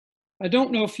I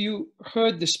don't know if you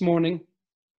heard this morning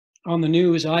on the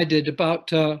news, I did,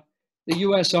 about the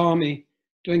US Army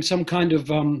doing some kind of,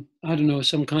 I don't know,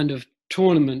 some kind of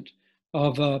tournament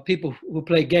of people who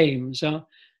play games. I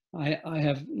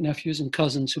have nephews and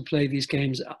cousins who play these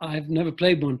games. I've never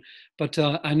played one, but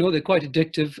I know they're quite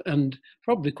addictive and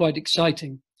probably quite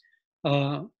exciting.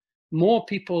 More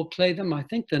people play them, I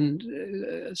think,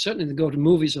 than certainly they go to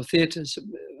movies or theaters.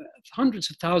 Hundreds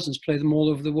of thousands play them all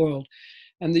over the world.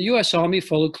 And the US Army,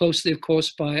 followed closely, of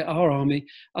course, by our Army,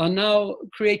 are now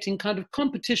creating kind of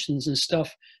competitions and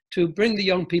stuff to bring the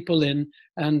young people in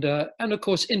and of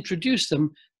course, introduce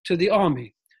them to the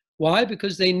Army. Why?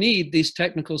 Because they need these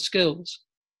technical skills.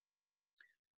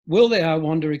 Will they, I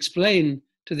wonder, explain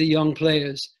to the young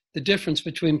players the difference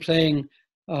between playing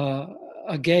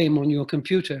a game on your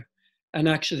computer and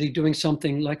actually doing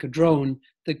something like a drone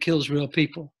that kills real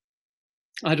people?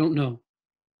 I don't know.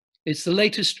 It's the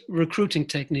latest recruiting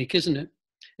technique, isn't it?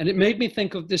 And it made me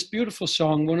think of this beautiful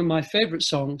song, one of my favorite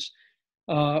songs,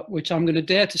 which I'm going to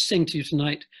dare to sing to you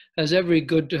tonight, as every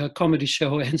good comedy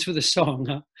show ends with a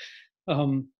song.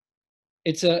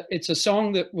 It's a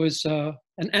song that was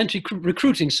an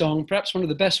anti-recruiting song, perhaps one of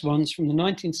the best ones from the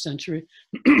 19th century,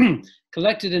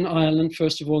 collected in Ireland,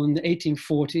 first of all, in the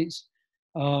 1840s,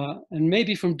 and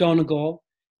maybe from Donegal.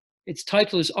 Its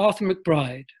title is Arthur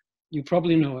McBride. You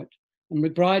probably know it. And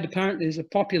McBride apparently is a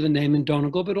popular name in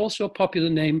Donegal, but also a popular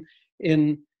name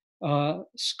in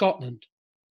Scotland.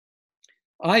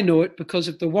 I know it because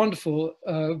of the wonderful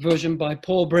version by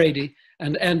Paul Brady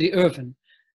and Andy Irvine.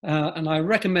 And I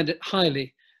recommend it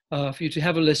highly for you to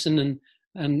have a listen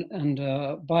and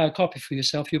buy a copy for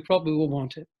yourself. You probably will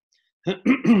want it.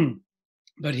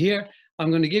 But here,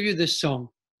 I'm going to give you this song.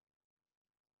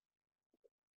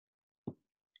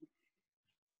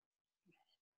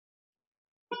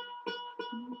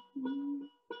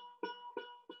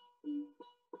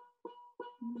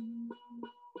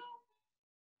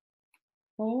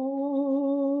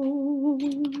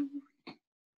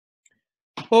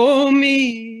 Oh,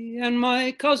 me and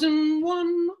my cousin,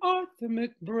 one Arthur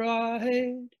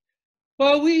McBride,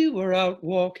 while we were out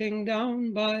walking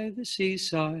down by the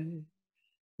seaside.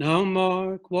 Now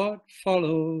mark what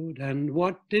followed and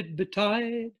what did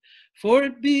betide, for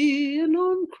it being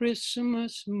on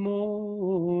Christmas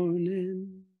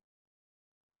morning.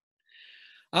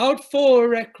 Out for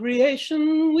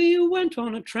recreation we went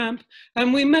on a tramp,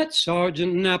 and we met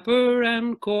Sergeant Napper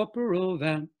and Corporal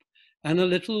Vamp, and a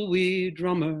little wee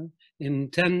drummer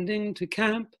intending to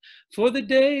camp, for the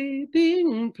day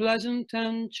being pleasant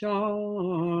and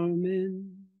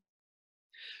charming.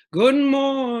 Good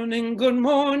morning,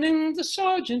 the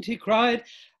sergeant he cried,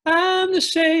 and the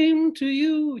same to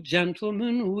you,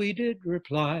 gentlemen, we did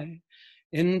reply,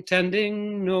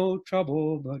 intending no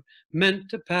trouble, but meant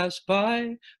to pass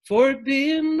by, for it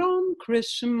being on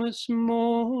Christmas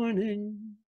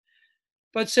morning.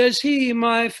 But says he,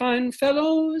 my fine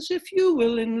fellows, if you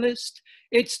will enlist,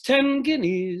 it's 10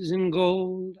 guineas in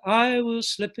gold I will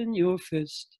slip in your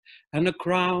fist, and a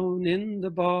crown in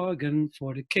the bargain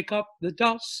for to kick up the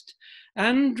dust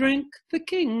and drink the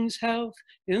king's health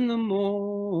in the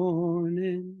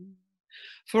morning.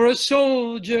 For a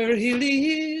soldier he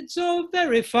leads a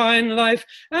very fine life,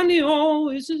 and he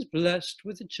always is blessed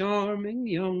with a charming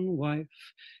young wife.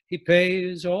 He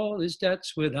pays all his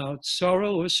debts without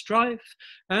sorrow or strife,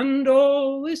 and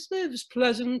always lives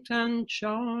pleasant and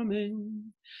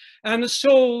charming. And a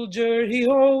soldier, he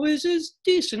always is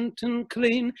decent and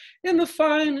clean, in the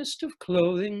finest of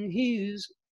clothing he's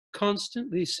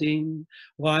constantly seen,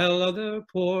 while other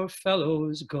poor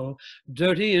fellows go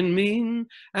dirty and mean,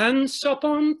 and sup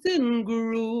on thin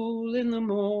gruel in the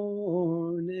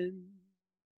morning.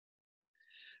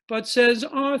 But says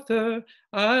Arthur,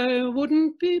 I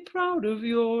wouldn't be proud of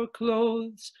your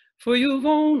clothes, for you've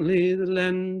only the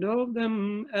lend of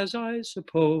them, as I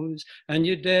suppose, and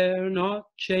you dare not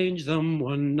change them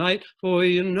one night, for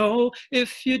you know,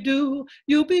 if you do,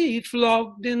 you'll be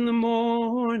flogged in the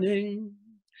morning.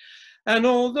 And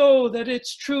although that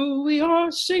it's true we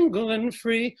are single and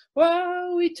free,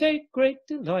 well, we take great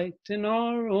delight in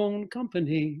our own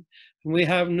company. We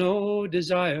have no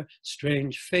desire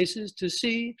strange faces to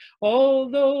see,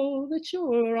 although that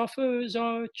your offers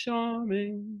are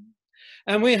charming.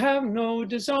 And we have no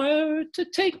desire to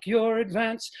take your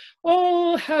advance.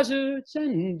 All hazards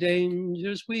and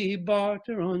dangers we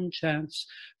barter on chance,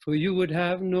 for you would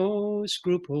have no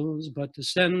scruples but to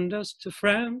send us to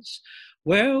France,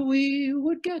 where we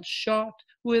would get shot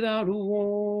without a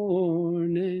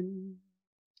warning.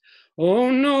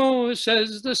 Oh no,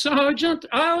 says the sergeant,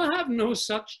 I'll have no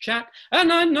such chat,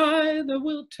 and I neither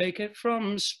will take it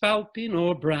from spalpeen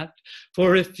or brat.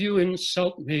 For if you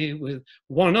insult me with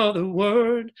one other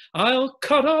word, I'll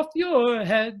cut off your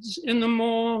heads in the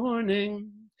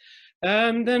morning.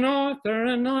 And then Arthur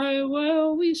and I,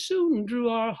 well, we soon drew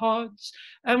our hearts,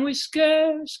 and we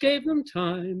scarce gave them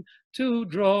time to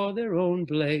draw their own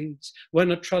blades,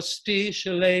 when a trusty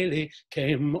shillelagh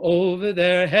came over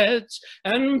their heads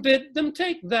and bid them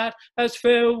take that as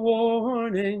fair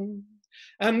warning.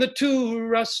 And the two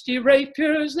rusty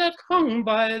rapiers that hung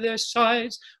by their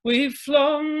sides, we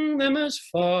flung them as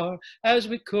far as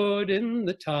we could in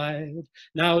the tide.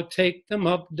 Now take them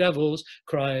up, devils,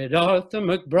 cried Arthur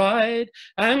McBride,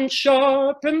 and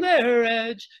sharpen their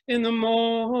edge in the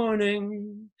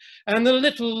morning. And the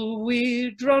little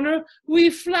wee drunner,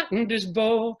 we flattened his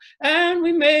bow, and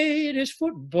we made his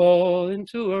football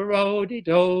into a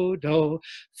rowdy-do-do.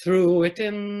 Threw it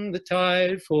in the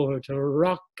tide for to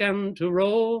rock and to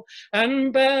roll,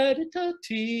 and bade it a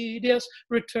tedious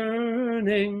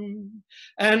returning.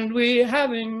 And we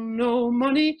having no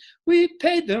money, we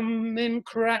paid them in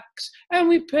cracks, and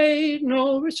we paid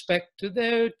no respect to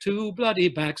their two bloody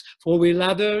backs, for we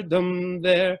lathered them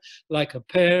there like a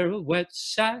pair of wet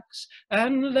sacks,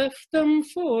 and left them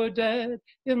for dead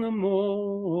in the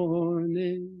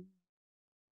morning.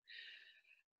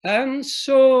 And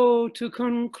so to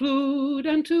conclude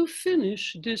and to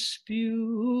finish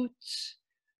disputes,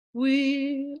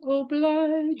 we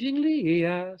obligingly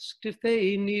asked if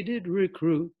they needed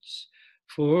recruits,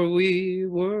 for we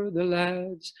were the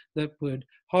lads that would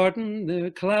harden their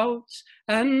clouts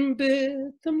and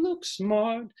bid them look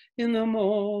smart in the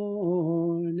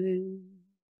morning.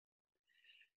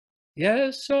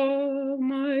 Yes,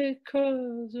 my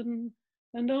cousin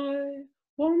and I,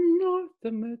 one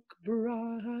Arthur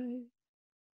McBride,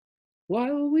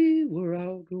 while we were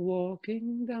out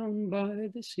walking down by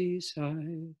the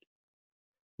seaside.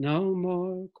 Now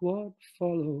mark what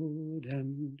followed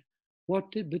and what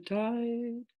did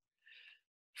betide,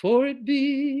 for it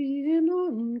being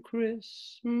on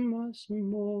Christmas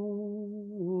morning.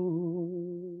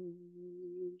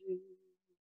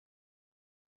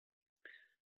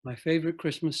 My favorite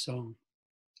Christmas song.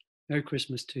 Merry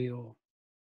Christmas to you all.